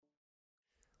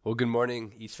Well, good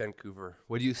morning, East Vancouver.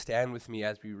 Would you stand with me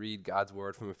as we read God's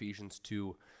word from Ephesians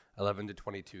 2:11 to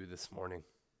 22 this morning?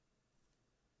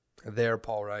 There,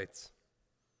 Paul writes,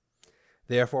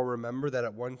 "Therefore remember that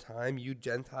at one time you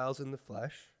Gentiles in the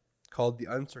flesh, called the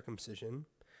uncircumcision,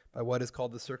 by what is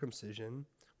called the circumcision,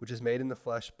 which is made in the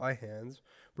flesh by hands,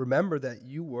 remember that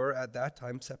you were at that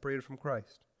time separated from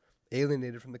Christ,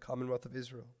 alienated from the commonwealth of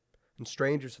Israel, and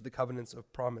strangers to the covenants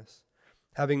of promise,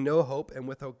 having no hope and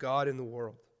without God in the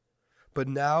world. But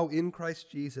now in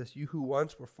Christ Jesus, you who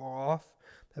once were far off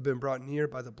have been brought near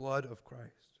by the blood of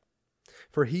Christ.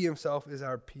 For he himself is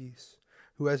our peace,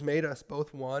 who has made us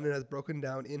both one and has broken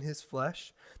down in his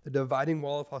flesh the dividing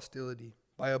wall of hostility,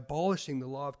 by abolishing the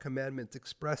law of commandments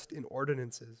expressed in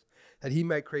ordinances, that he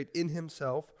might create in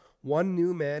himself one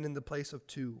new man in the place of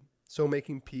two, so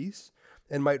making peace,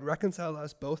 and might reconcile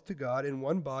us both to God in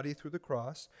one body through the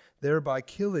cross, thereby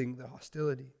killing the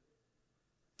hostility.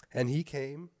 And he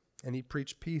came, and he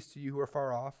preached peace to you who are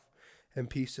far off, and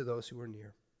peace to those who are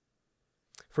near.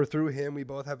 For through him we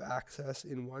both have access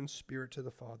in one Spirit to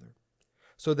the Father.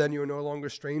 So then you are no longer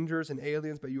strangers and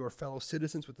aliens, but you are fellow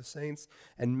citizens with the saints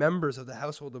and members of the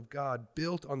household of God,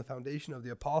 built on the foundation of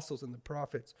the apostles and the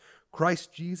prophets,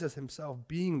 Christ Jesus himself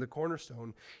being the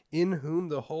cornerstone, in whom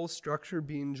the whole structure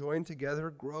being joined together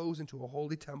grows into a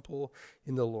holy temple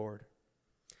in the Lord.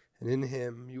 And in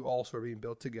him you also are being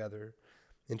built together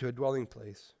into a dwelling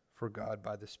place for God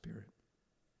by the Spirit."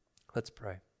 Let's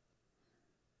pray.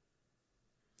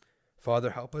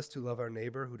 Father, help us to love our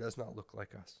neighbor who does not look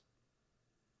like us.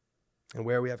 And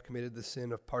where we have committed the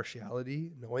sin of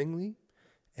partiality, knowingly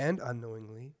and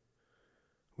unknowingly,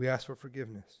 we ask for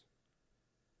forgiveness.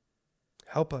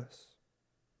 Help us,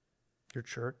 your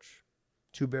church,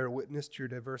 to bear witness to your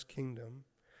diverse kingdom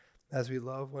as we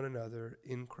love one another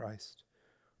in Christ.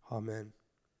 Amen.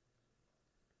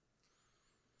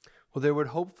 Well, there would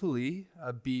hopefully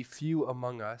be few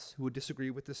among us who would disagree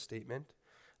with this statement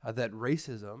that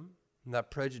racism and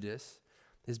that prejudice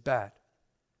is bad.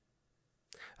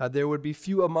 There would be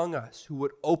few among us who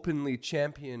would openly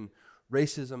champion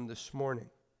racism this morning.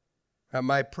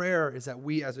 My prayer is that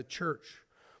we as a church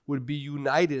would be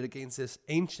united against this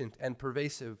ancient and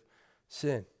pervasive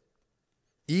sin,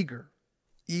 eager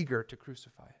to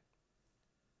crucify it.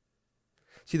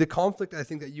 See, the conflict I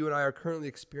think that you and I are currently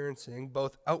experiencing,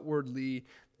 both outwardly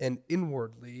and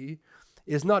inwardly,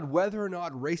 is not whether or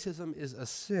not racism is a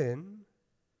sin,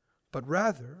 but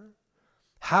rather,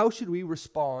 how should we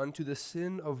respond to the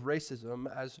sin of racism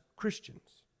as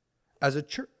Christians, as a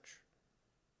church?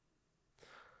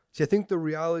 See, I think the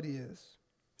reality is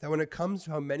that when it comes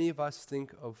to how many of us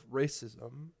think of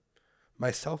racism,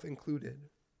 myself included,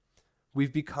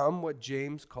 we've become what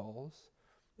James calls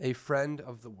a friend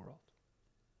of the world.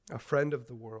 A friend of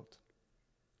the world.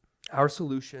 Our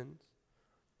solutions,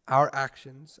 our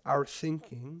actions, our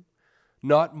thinking,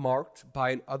 not marked by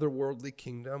an otherworldly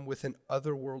kingdom with an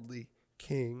otherworldly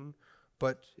king,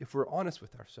 but if we're honest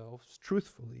with ourselves,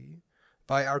 truthfully,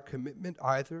 by our commitment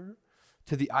either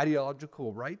to the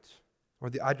ideological right or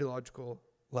the ideological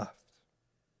left.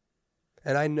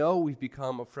 And I know we've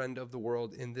become a friend of the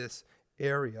world in this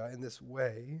area, in this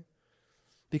way,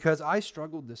 because I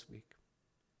struggled this week.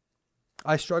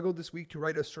 I struggled this week to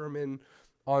write a sermon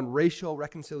on racial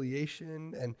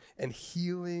reconciliation and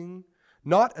healing,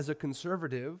 not as a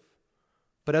conservative,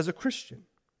 but as a Christian.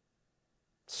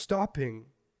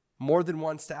 Stopping more than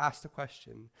once to ask the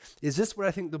question, is this what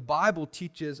I think the Bible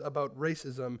teaches about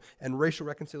racism and racial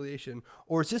reconciliation,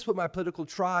 or is this what my political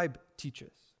tribe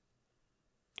teaches?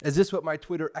 Is this what my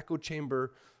Twitter echo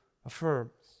chamber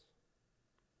affirms?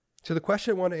 So the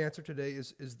question I want to answer today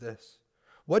is this.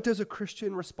 What does a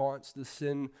Christian response to the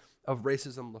sin of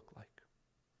racism look like?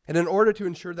 And in order to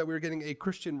ensure that we're getting a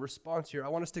Christian response here, I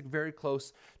want to stick very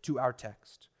close to our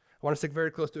text. I want to stick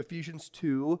very close to Ephesians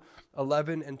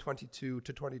 2:11 and 22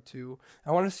 to 22.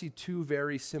 I want to see two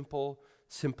very simple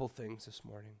things this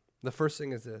morning. The first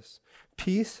thing is this: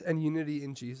 peace and unity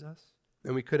in Jesus,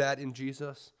 and we could add in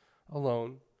Jesus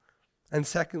alone. And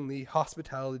secondly,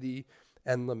 hospitality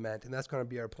and lament, and that's going to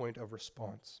be our point of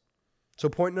response. So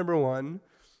point number one,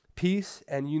 peace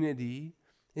and unity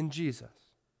in Jesus.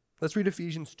 Let's read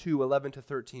Ephesians 2:11 to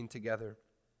 13 together.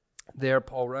 There,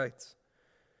 Paul writes,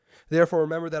 "Therefore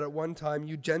remember that at one time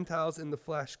you Gentiles in the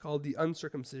flesh, called the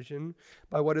uncircumcision,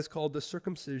 by what is called the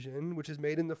circumcision, which is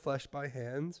made in the flesh by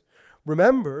hands,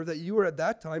 remember that you were at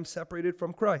that time separated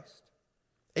from Christ,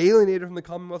 alienated from the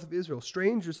commonwealth of Israel,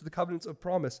 strangers to the covenants of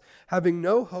promise, having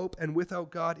no hope and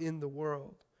without God in the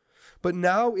world. But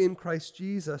now in Christ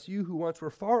Jesus, you who once were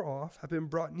far off have been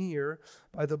brought near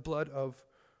by the blood of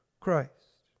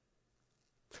Christ."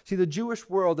 See, the Jewish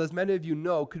world, as many of you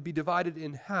know, could be divided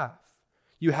in half.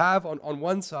 You have on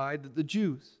one side the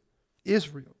Jews,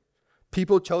 Israel,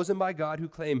 people chosen by God who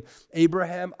claim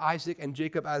Abraham, Isaac, and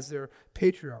Jacob as their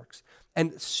patriarchs,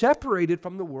 and separated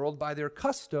from the world by their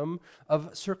custom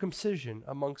of circumcision,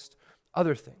 amongst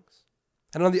other things.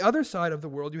 And on the other side of the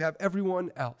world, you have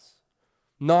everyone else,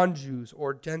 non-Jews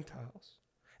or Gentiles.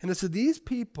 And it's to these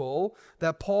people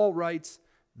that Paul writes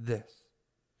this: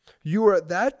 you were at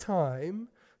that time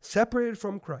separated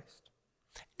from Christ,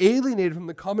 alienated from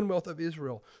the commonwealth of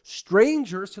Israel,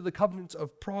 strangers to the covenants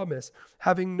of promise,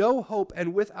 having no hope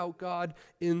and without God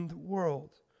in the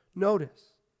world.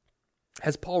 Notice,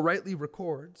 as Paul rightly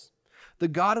records, the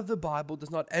God of the Bible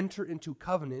does not enter into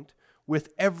covenant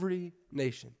with every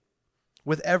nation,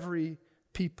 with every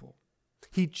people.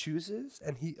 He chooses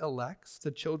and he elects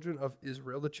the children of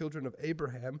Israel, the children of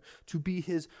Abraham, to be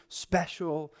his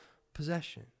special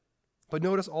possession. But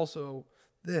notice also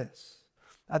this.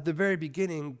 At the very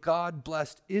beginning, God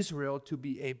blessed Israel to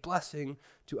be a blessing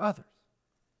to others.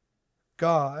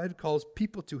 God calls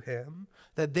people to him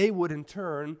that they would in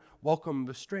turn welcome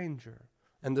the stranger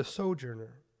and the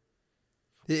sojourner.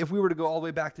 If we were to go all the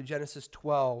way back to Genesis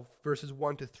 12, verses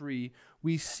 1 to 3,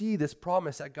 we see this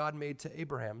promise that God made to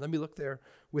Abraham. Let me look there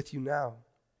with you now.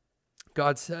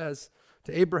 God says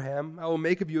to Abraham, I will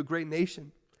make of you a great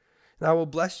nation, and I will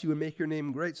bless you and make your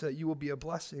name great so that you will be a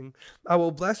blessing. I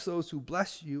will bless those who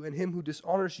bless you, and him who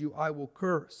dishonors you I will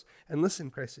curse. And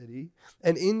listen, Christ City,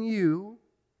 and in you,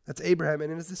 that's Abraham,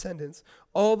 and in his descendants,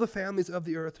 all the families of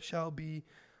the earth shall be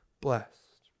blessed.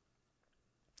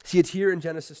 See, it's here in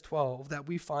Genesis 12 that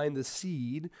we find the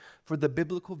seed for the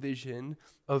biblical vision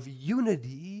of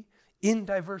unity in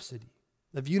diversity,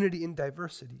 that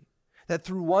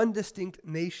through one distinct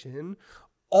nation,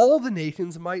 all the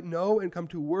nations might know and come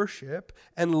to worship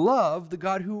and love the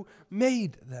God who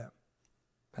made them.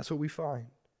 That's what we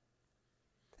find.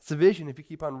 It's a vision, if you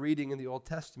keep on reading in the Old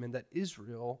Testament, that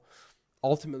Israel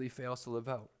ultimately fails to live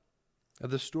out.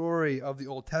 The story of the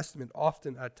Old Testament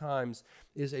often at times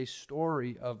is a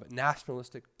story of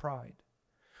nationalistic pride,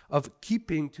 of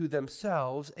keeping to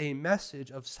themselves a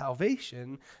message of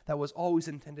salvation that was always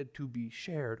intended to be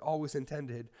shared, always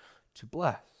intended to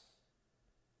bless.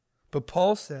 But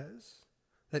Paul says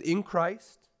that in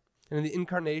Christ and in the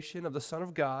incarnation of the Son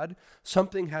of God,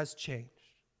 something has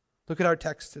changed. Look at our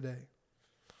text today.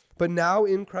 But now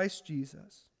in Christ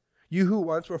Jesus, you who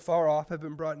once were far off have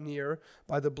been brought near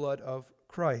by the blood of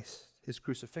Christ, his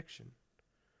crucifixion.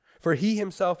 For he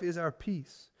himself is our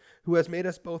peace, who has made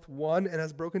us both one and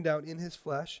has broken down in his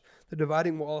flesh the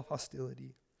dividing wall of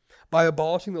hostility, by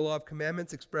abolishing the law of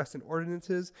commandments expressed in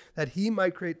ordinances, that he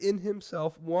might create in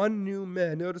himself one new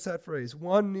man, notice that phrase,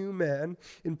 one new man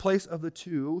in place of the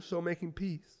two, so making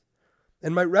peace,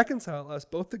 and might reconcile us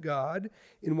both to God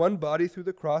in one body through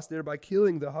the cross, thereby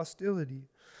killing the hostility.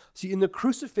 See, in the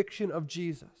crucifixion of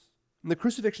Jesus,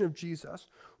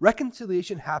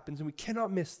 reconciliation happens, and we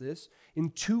cannot miss this,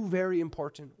 in two very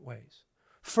important ways.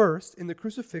 First, in the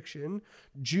crucifixion,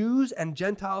 Jews and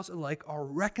Gentiles alike are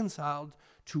reconciled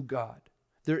to God.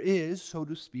 There is, so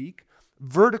to speak,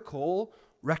 vertical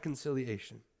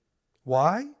reconciliation.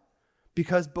 Why?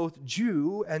 Because both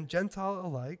Jew and Gentile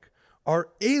alike are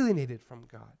alienated from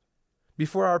God.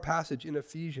 Before our passage in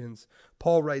Ephesians,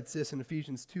 Paul writes this in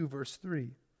Ephesians 2, verse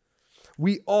 3.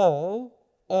 We all,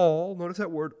 notice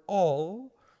that word,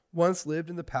 all, once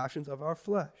lived in the passions of our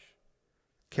flesh,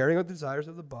 carrying out the desires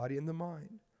of the body and the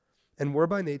mind, and were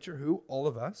by nature who? All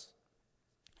of us,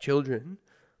 children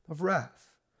of wrath,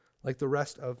 like the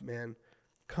rest of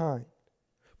mankind.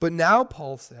 But now,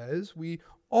 Paul says, we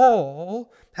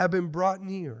all have been brought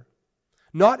near,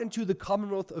 not into the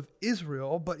commonwealth of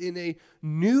Israel, but in a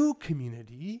new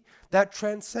community that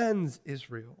transcends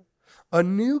Israel. A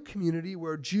new community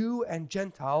where Jew and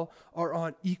Gentile are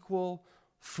on equal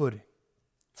footing.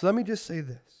 So let me just say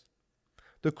this.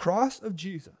 The cross of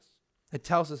Jesus, it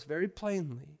tells us very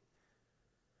plainly,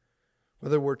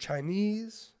 whether we're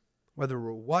Chinese, whether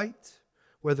we're white,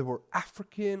 whether we're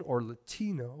African or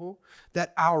Latino,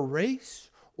 that our race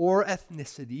or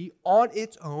ethnicity on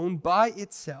its own, by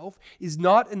itself, is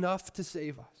not enough to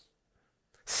save us.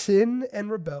 Sin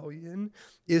and rebellion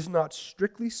is not,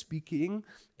 strictly speaking,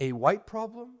 a white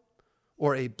problem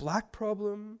or a black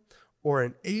problem or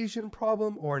an Asian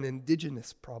problem or an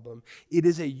indigenous problem. It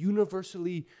is a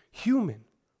universally human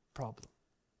problem.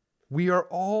 We are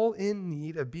all in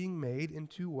need of being made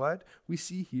into what we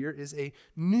see here is a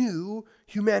new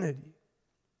humanity.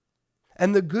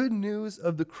 And the good news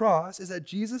of the cross is that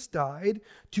Jesus died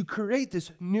to create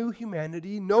this new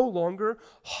humanity, no longer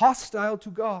hostile to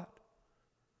God,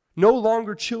 No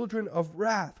longer children of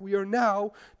wrath. We are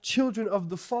now children of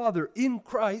the Father in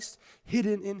Christ,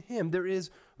 hidden in him. There is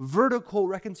vertical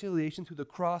reconciliation through the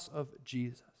cross of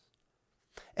Jesus.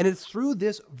 And it's through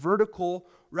this vertical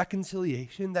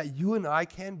reconciliation that you and I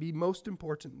can be, most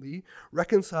importantly,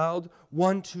 reconciled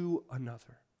one to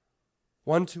another.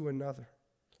 One to another.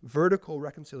 Vertical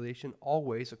reconciliation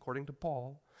always, according to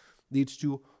Paul, leads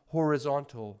to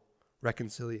horizontal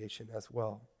reconciliation as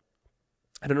well.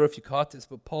 I don't know if you caught this,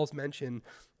 but Paul's mention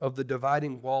of the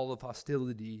dividing wall of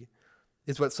hostility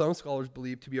is what some scholars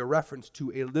believe to be a reference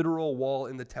to a literal wall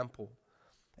in the temple.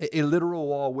 A literal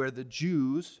wall where the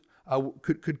Jews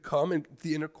could come in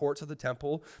the inner courts of the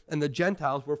temple, and the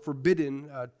Gentiles were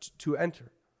forbidden to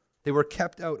enter. They were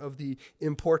kept out of the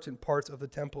important parts of the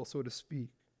temple, so to speak.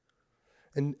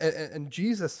 And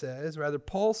Jesus says, rather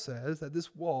Paul says, that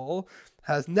this wall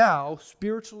has now,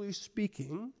 spiritually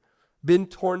speaking, been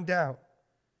torn down.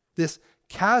 This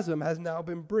chasm has now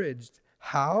been bridged.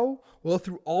 How? Well,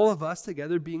 through all of us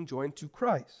together being joined to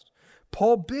Christ.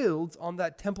 Paul builds on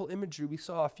that temple imagery we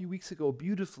saw a few weeks ago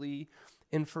beautifully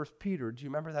in 1 Peter. Do you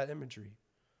remember that imagery?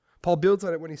 Paul builds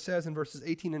on it when he says in verses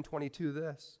 18 and 22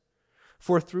 this: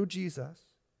 "For through Jesus,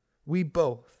 we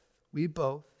both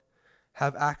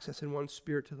have access in one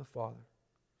spirit to the Father.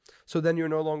 So then you're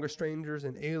no longer strangers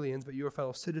and aliens, but you are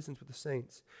fellow citizens with the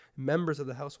saints, members of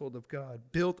the household of God,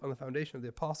 built on the foundation of the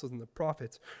apostles and the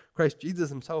prophets, Christ Jesus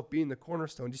himself being the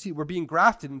cornerstone." You see, we're being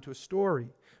grafted into a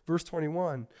story. Verse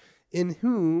 21, "In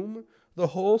whom the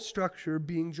whole structure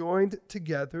being joined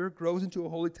together grows into a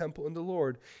holy temple in the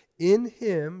Lord. In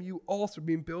him you also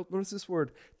being built," notice this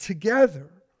word,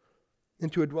 "together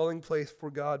into a dwelling place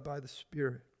for God by the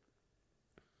Spirit."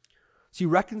 See,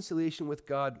 reconciliation with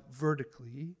God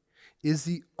vertically is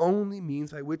the only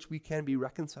means by which we can be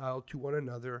reconciled to one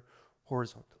another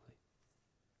horizontally.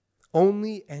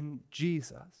 Only in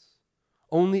Jesus,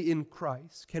 only in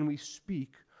Christ can we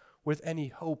speak with any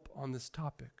hope on this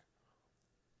topic.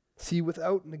 See,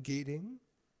 without negating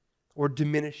or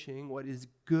diminishing what is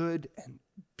good and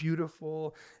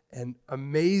beautiful and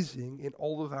amazing in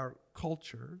all of our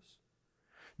cultures,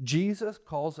 Jesus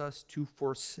calls us to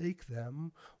forsake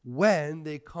them when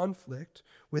they conflict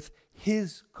with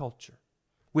his culture,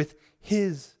 with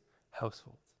his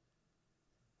household.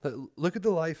 Look at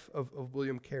the life of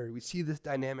William Carey. We see this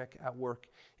dynamic at work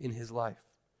in his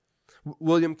life.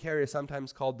 William Carey is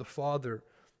sometimes called the father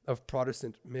of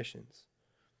Protestant missions.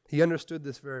 He understood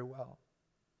this very well.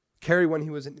 Carey, when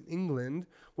he was in England,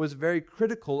 was very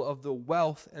critical of the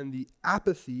wealth and the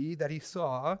apathy that he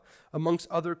saw amongst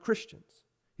other Christians.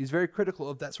 He's very critical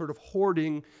of that sort of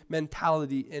hoarding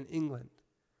mentality in England.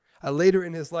 Later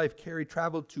in his life, Carey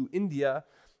traveled to India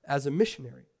as a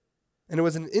missionary. And it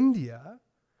was in India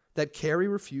that Carey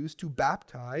refused to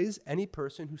baptize any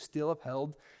person who still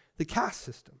upheld the caste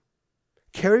system.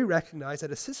 Carey recognized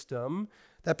that a system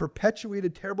that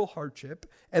perpetuated terrible hardship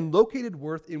and located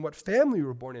worth in what family you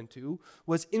were born into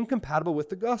was incompatible with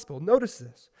the gospel. Notice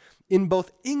this. In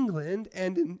both England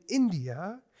and in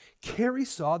India, Carey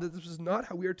saw that this was not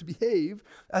how we are to behave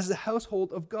as the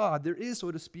household of God. There is,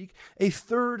 so to speak, a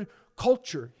third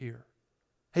culture here,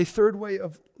 a third way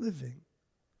of living.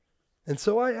 And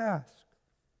so I ask,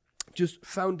 just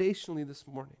foundationally this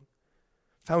morning,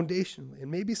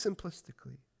 and maybe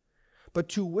simplistically, but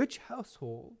to which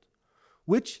household,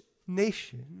 which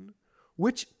nation,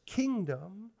 which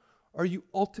kingdom are you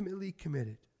ultimately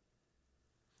committed?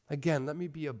 Again, let me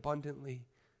be abundantly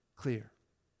clear.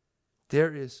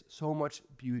 There is so much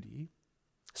beauty,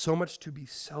 so much to be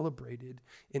celebrated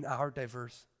in our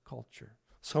diverse culture,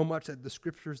 so much that the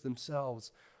scriptures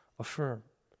themselves affirm.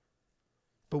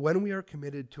 But when we are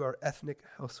committed to our ethnic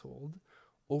household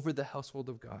over the household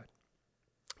of God,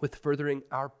 with furthering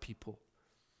our people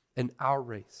and our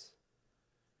race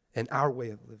and our way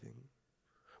of living,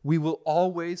 we will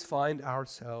always find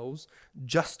ourselves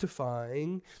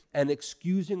justifying and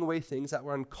excusing away things that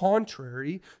run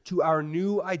contrary to our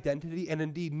new identity and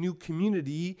indeed new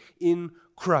community in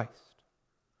Christ.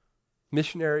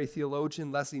 Missionary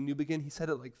theologian Leslie Newbegin, he said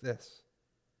it like this: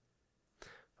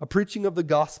 "A preaching of the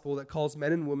gospel that calls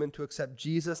men and women to accept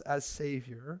Jesus as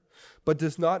Savior, but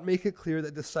does not make it clear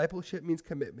that discipleship means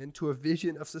commitment to a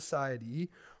vision of society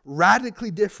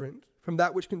radically different from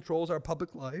that which controls our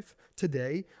public life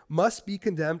today, must be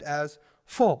condemned as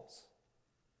false.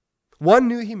 One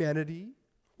new humanity,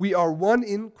 we are one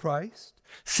in Christ,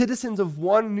 citizens of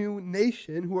one new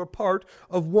nation who are part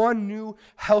of one new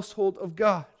household of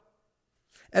God."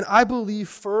 And I believe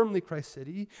firmly, Christ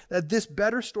City, that this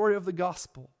better story of the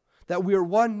gospel, that we are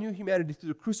one new humanity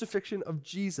through the crucifixion of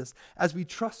Jesus as we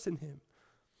trust in him,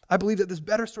 I believe that this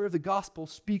better story of the gospel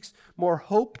speaks more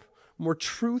hope, more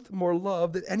truth, more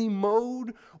love than any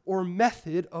mode or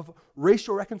method of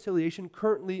racial reconciliation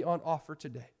currently on offer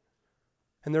today.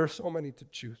 And there are so many to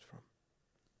choose from.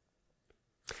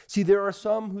 See, there are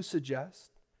some who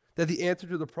suggest that the answer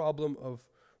to the problem of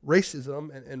racism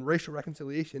and racial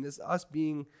reconciliation is us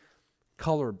being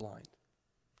colorblind.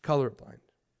 Colorblind.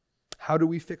 How do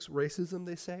we fix racism,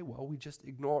 they say? Well, we just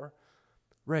ignore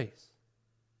race.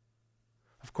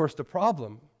 Of course, the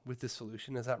problem with this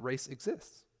solution is that race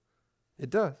exists. It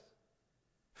does.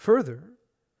 Further,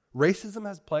 racism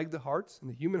has plagued the hearts and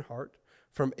the human heart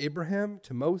from Abraham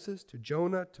to Moses to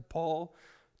Jonah to Paul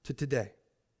to today.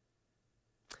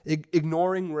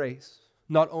 Ignoring race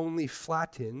not only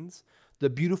flattens the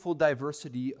beautiful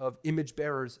diversity of image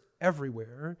bearers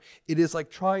everywhere, it is like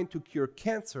trying to cure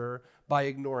cancer by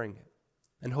ignoring it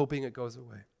and hoping it goes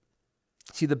away.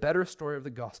 See, the better story of the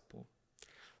gospel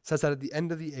says that at the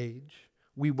end of the age,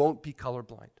 we won't be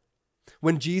colorblind.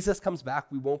 When Jesus comes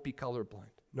back, we won't be colorblind.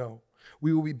 No,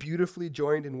 we will be beautifully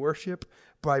joined in worship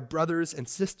by brothers and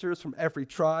sisters from every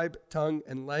tribe, tongue,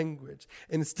 and language.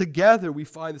 And it's together we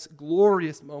find this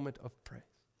glorious moment of praise.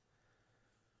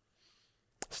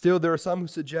 Still, there are some who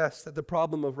suggest that the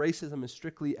problem of racism is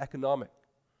strictly economic.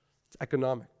 It's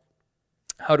economic.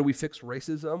 How do we fix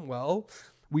racism? Well,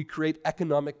 we create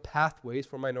economic pathways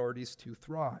for minorities to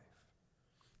thrive.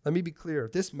 Let me be clear.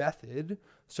 This method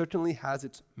certainly has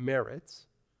its merits.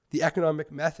 The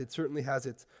economic method certainly has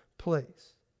its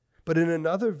place. But in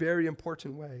another very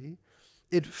important way,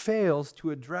 it fails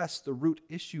to address the root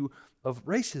issue of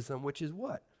racism, which is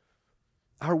what?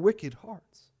 Our wicked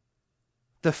hearts.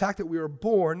 The fact that we are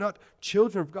born not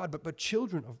children of God, but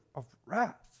children of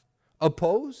wrath,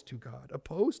 opposed to God,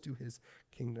 opposed to his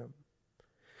kingdom.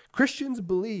 Christians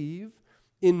believe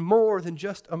in more than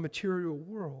just a material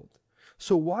world.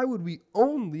 So why would we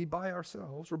only by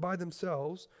ourselves or by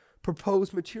themselves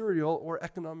propose material or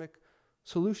economic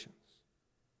solutions?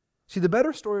 See, the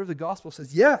better story of the gospel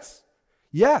says, yes,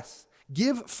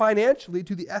 give financially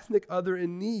to the ethnic other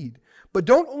in need. But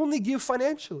don't only give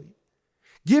financially.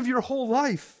 Give your whole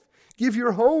life. Give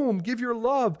your home. Give your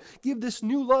love. Give this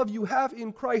new love you have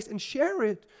in Christ and share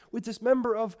it with this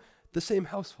member of the same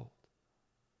household.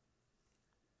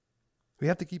 We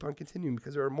have to keep on continuing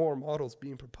because there are more models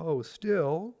being proposed.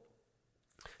 Still,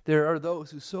 there are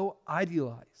those who so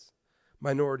idealize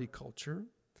minority culture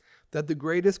that the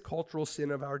greatest cultural sin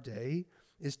of our day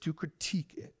is to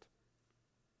critique it.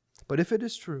 But if it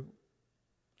is true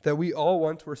that we all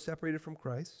once were separated from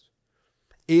Christ,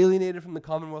 alienated from the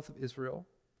commonwealth of Israel,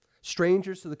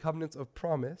 strangers to the covenants of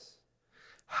promise,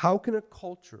 how can a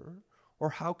culture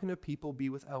or how can a people be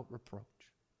without reproach?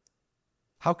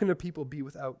 How can a people be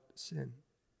without sin?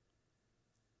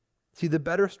 See, the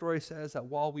better story says that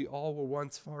while we all were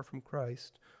once far from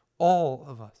Christ, all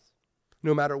of us,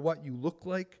 no matter what you look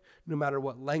like, no matter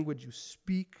what language you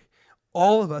speak,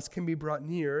 all of us can be brought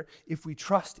near if we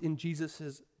trust in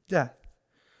Jesus' death.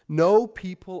 No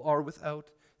people are without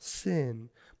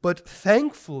sin, but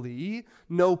thankfully,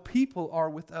 no people are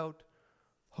without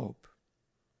hope.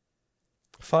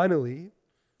 Finally,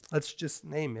 let's just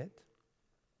name it.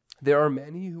 There are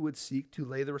many who would seek to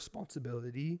lay the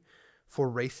responsibility for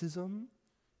racism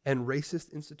and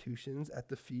racist institutions at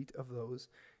the feet of those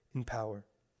in power,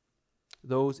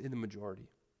 those in the majority.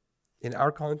 In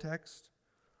our context,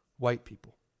 white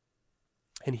people.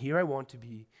 And here I want to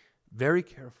be very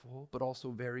careful, but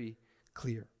also very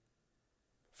clear.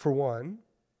 For one,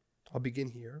 I'll begin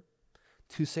here.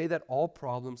 To say that all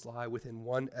problems lie within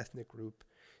one ethnic group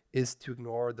is to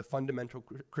ignore the fundamental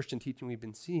Christian teaching we've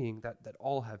been seeing that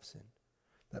all have sinned.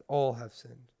 That all have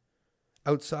sinned.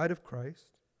 Outside of Christ,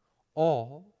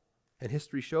 all, and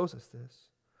history shows us this,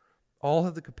 all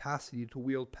have the capacity to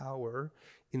wield power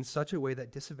in such a way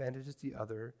that disadvantages the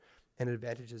other and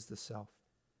advantages the self.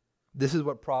 This is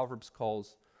what Proverbs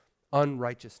calls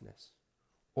unrighteousness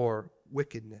or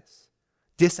wickedness,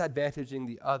 disadvantaging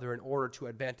the other in order to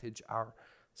advantage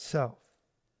ourself.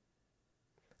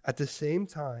 At the same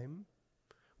time,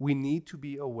 we need to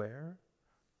be aware,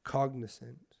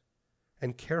 cognizant,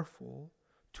 and careful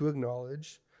to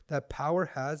acknowledge that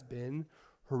power has been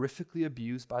horrifically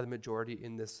abused by the majority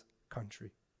in this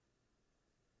country.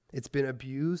 It's been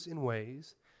abused in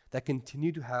ways that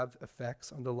continue to have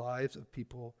effects on the lives of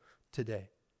people today.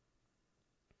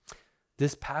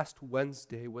 This past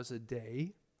Wednesday was a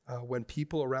day when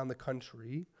people around the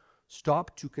country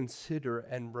stopped to consider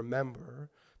and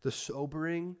remember the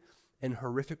sobering and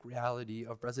horrific reality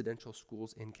of residential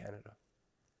schools in Canada.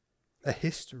 A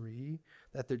history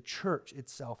that the church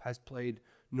itself has played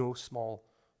no small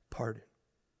part in.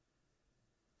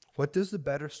 What does the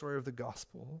better story of the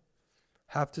gospel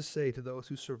have to say to those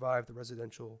who survive the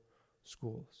residential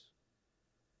schools?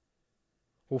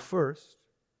 Well, first,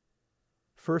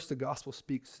 the gospel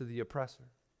speaks to the oppressor.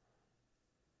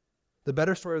 The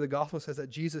better story of the gospel says that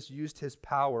Jesus used his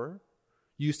power,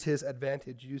 used his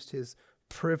advantage, used his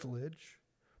privilege,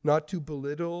 not to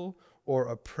belittle or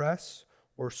oppress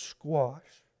or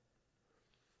squash,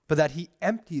 but that he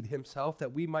emptied himself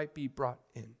that we might be brought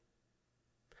in.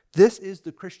 This is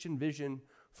the Christian vision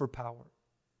for power.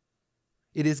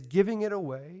 It is giving it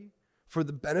away for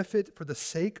the benefit, for the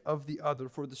sake of the other,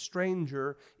 for the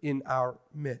stranger in our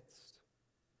midst.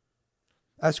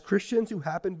 As Christians who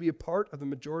happen to be a part of the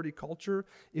majority culture,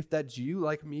 if that's you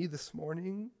like me this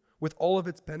morning, with all of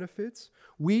its benefits,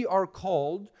 we are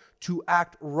called to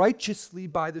act righteously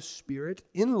by the Spirit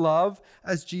in love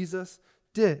as Jesus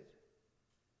did.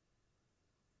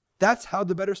 That's how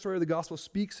the better story of the gospel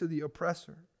speaks to the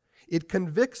oppressor. It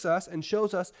convicts us and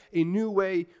shows us a new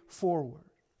way forward.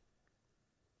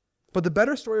 But the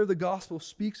better story of the gospel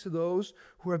speaks to those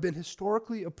who have been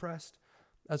historically oppressed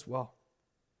as well.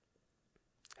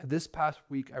 This past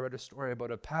week, I read a story about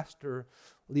a pastor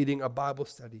leading a Bible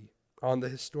study on the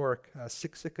historic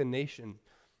Siksika Nation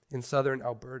in southern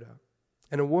Alberta.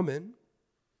 And a woman,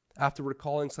 after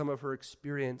recalling some of her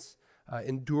experience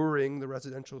enduring the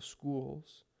residential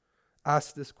schools,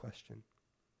 asked this question.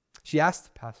 She asked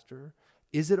the pastor,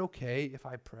 "Is it okay if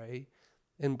I pray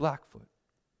in Blackfoot?"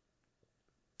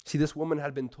 See, this woman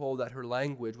had been told that her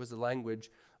language was the language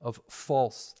of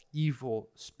false, evil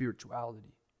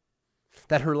spirituality.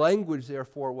 That her language,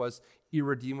 therefore, was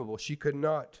irredeemable. She could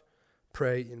not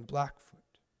pray in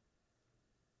Blackfoot.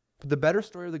 But the better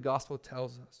story of the gospel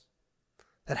tells us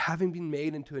that having been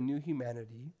made into a new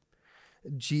humanity,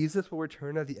 Jesus will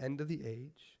return at the end of the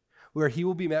age, where he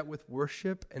will be met with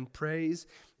worship and praise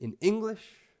in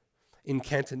English, in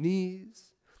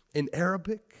Cantonese, in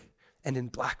Arabic, and in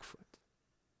Blackfoot.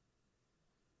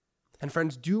 And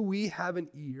friends, do we have an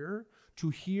ear to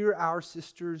hear our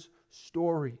sister's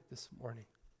story this morning?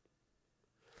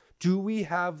 Do we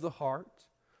have the heart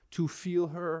to feel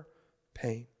her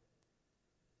pain?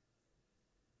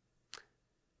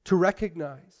 To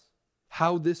recognize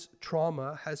how this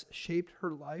trauma has shaped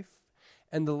her life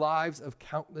and the lives of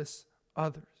countless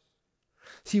others.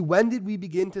 See, when did we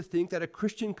begin to think that a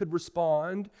Christian could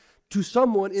respond to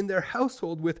someone in their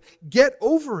household with "get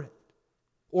over it"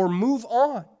 or "move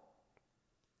on"?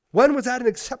 When was that an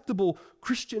acceptable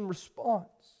Christian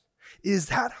response? Is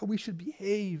that how we should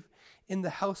behave in the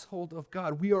household of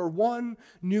God? We are one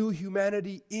new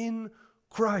humanity in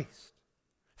Christ,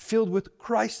 filled with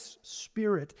Christ's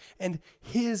Spirit and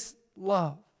his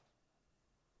love.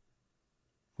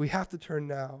 We have to turn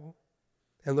now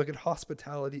and look at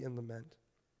hospitality and lament.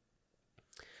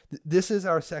 This is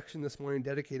our section this morning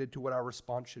dedicated to what our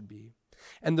response should be.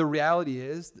 And the reality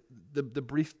is, the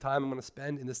brief time I'm going to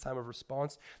spend in this time of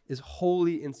response is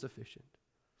wholly insufficient.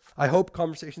 I hope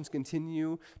conversations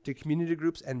continue to community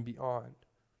groups and beyond.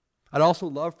 I'd also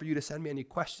love for you to send me any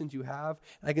questions you have,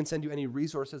 and I can send you any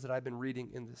resources that I've been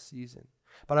reading in this season.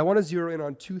 But I want to zero in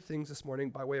on two things this morning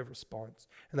by way of response,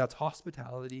 and that's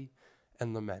hospitality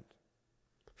and lament.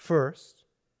 First,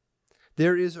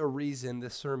 there is a reason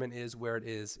this sermon is where it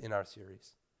is in our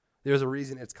series. There's a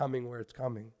reason it's coming where it's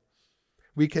coming.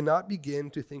 We cannot begin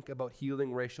to think about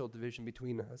healing racial division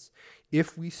between us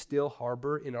if we still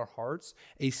harbor in our hearts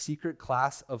a secret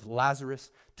class of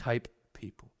Lazarus-type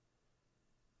people.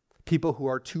 People who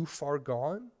are too far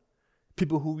gone,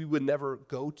 people who we would never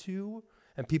go to,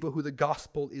 and people who the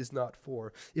gospel is not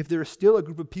for. If there is still a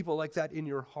group of people like that in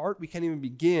your heart, we can't even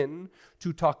begin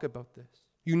to talk about this.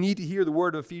 You need to hear the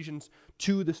word of Ephesians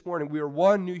 2 this morning. We are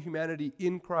one new humanity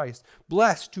in Christ,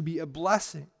 blessed to be a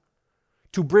blessing,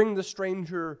 to bring the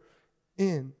stranger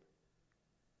in.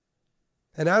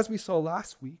 And as we saw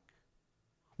last week,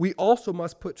 we also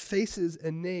must put faces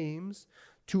and names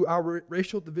to our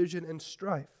racial division and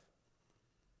strife.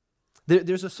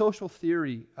 There's a social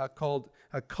theory called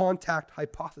a contact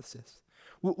hypothesis,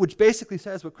 which basically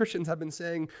says what Christians have been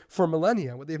saying for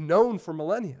millennia, what they've known for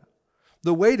millennia.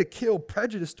 The way to kill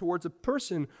prejudice towards a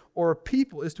person or a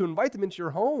people is to invite them into your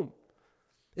home,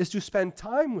 is to spend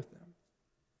time with them.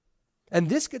 And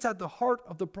this gets at the heart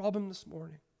of the problem this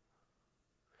morning.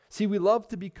 See, we love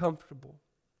to be comfortable.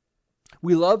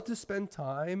 We love to spend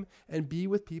time and be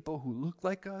with people who look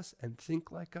like us and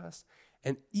think like us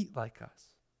and eat like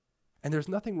us. And there's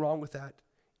nothing wrong with that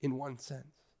in one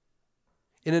sense.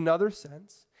 In another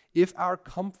sense, if our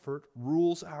comfort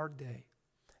rules our day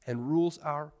and rules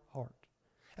our heart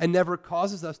and never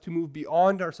causes us to move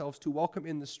beyond ourselves to welcome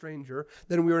in the stranger,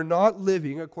 then we are not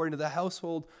living according to the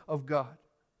household of God.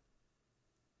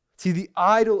 See, the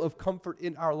idol of comfort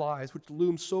in our lives, which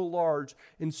looms so large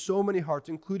in so many hearts,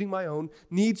 including my own,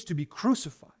 needs to be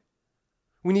crucified.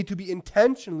 We need to be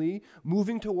intentionally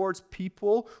moving towards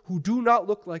people who do not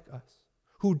look like us,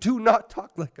 who do not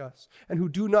talk like us, and who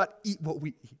do not eat what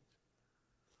we eat.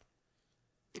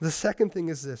 The second thing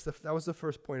is this. That was the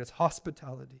first point. It's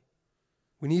hospitality.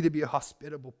 We need to be a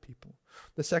hospitable people.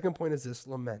 The second point is this,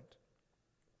 lament.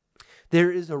 There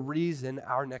is a reason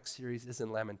our next series is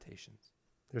in Lamentations.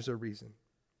 There's a reason.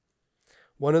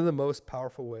 One of the most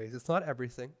powerful ways, it's not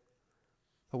everything,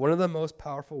 but one of the most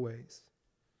powerful ways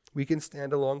we can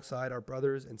stand alongside our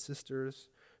brothers and sisters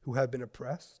who have been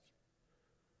oppressed,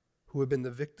 who have been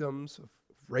the victims of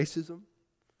racism,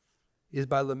 is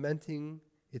by lamenting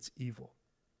its evil.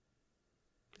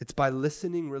 It's by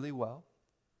listening really well,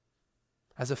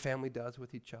 as a family does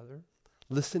with each other,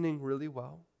 listening really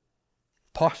well,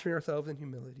 posturing ourselves in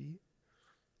humility,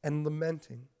 and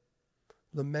lamenting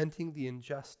the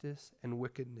injustice and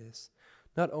wickedness,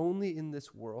 not only in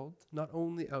this world, not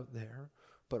only out there,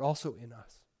 but also in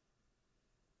us,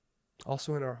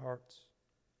 also in our hearts.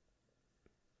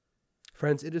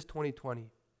 Friends, it is 2020,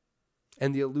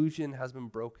 and the illusion has been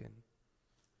broken.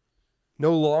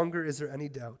 No longer is there any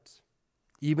doubt,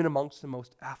 even amongst the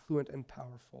most affluent and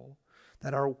powerful,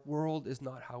 that our world is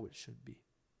not how it should be.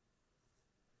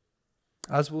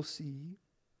 As we'll see,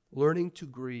 learning to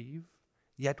grieve,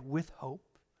 yet with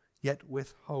hope,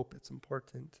 it's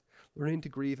important. Learning to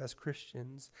grieve as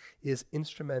Christians is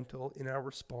instrumental in our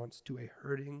response to a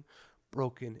hurting,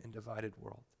 broken, and divided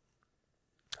world.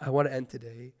 I want to end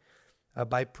today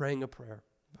by praying a prayer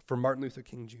for Martin Luther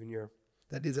King Jr.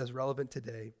 that is as relevant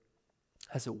today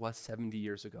as it was 70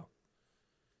 years ago.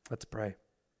 Let's pray.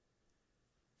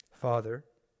 Father,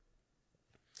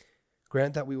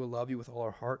 grant that we will love you with all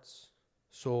our hearts,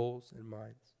 souls, and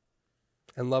minds,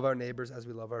 and love our neighbors as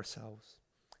we love ourselves,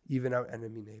 even our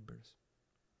enemy neighbors.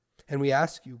 And we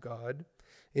ask you, God,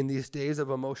 in these days of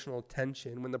emotional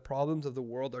tension, when the problems of the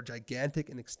world are gigantic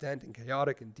in extent and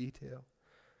chaotic in detail,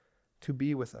 to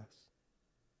be with us.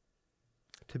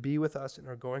 To be with us in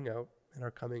our going out and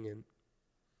our coming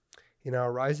in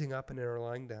our rising up and in our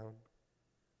lying down,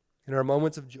 in our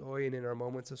moments of joy and in our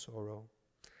moments of sorrow,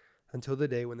 until the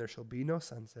day when there shall be no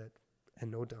sunset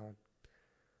and no dawn.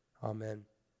 Amen.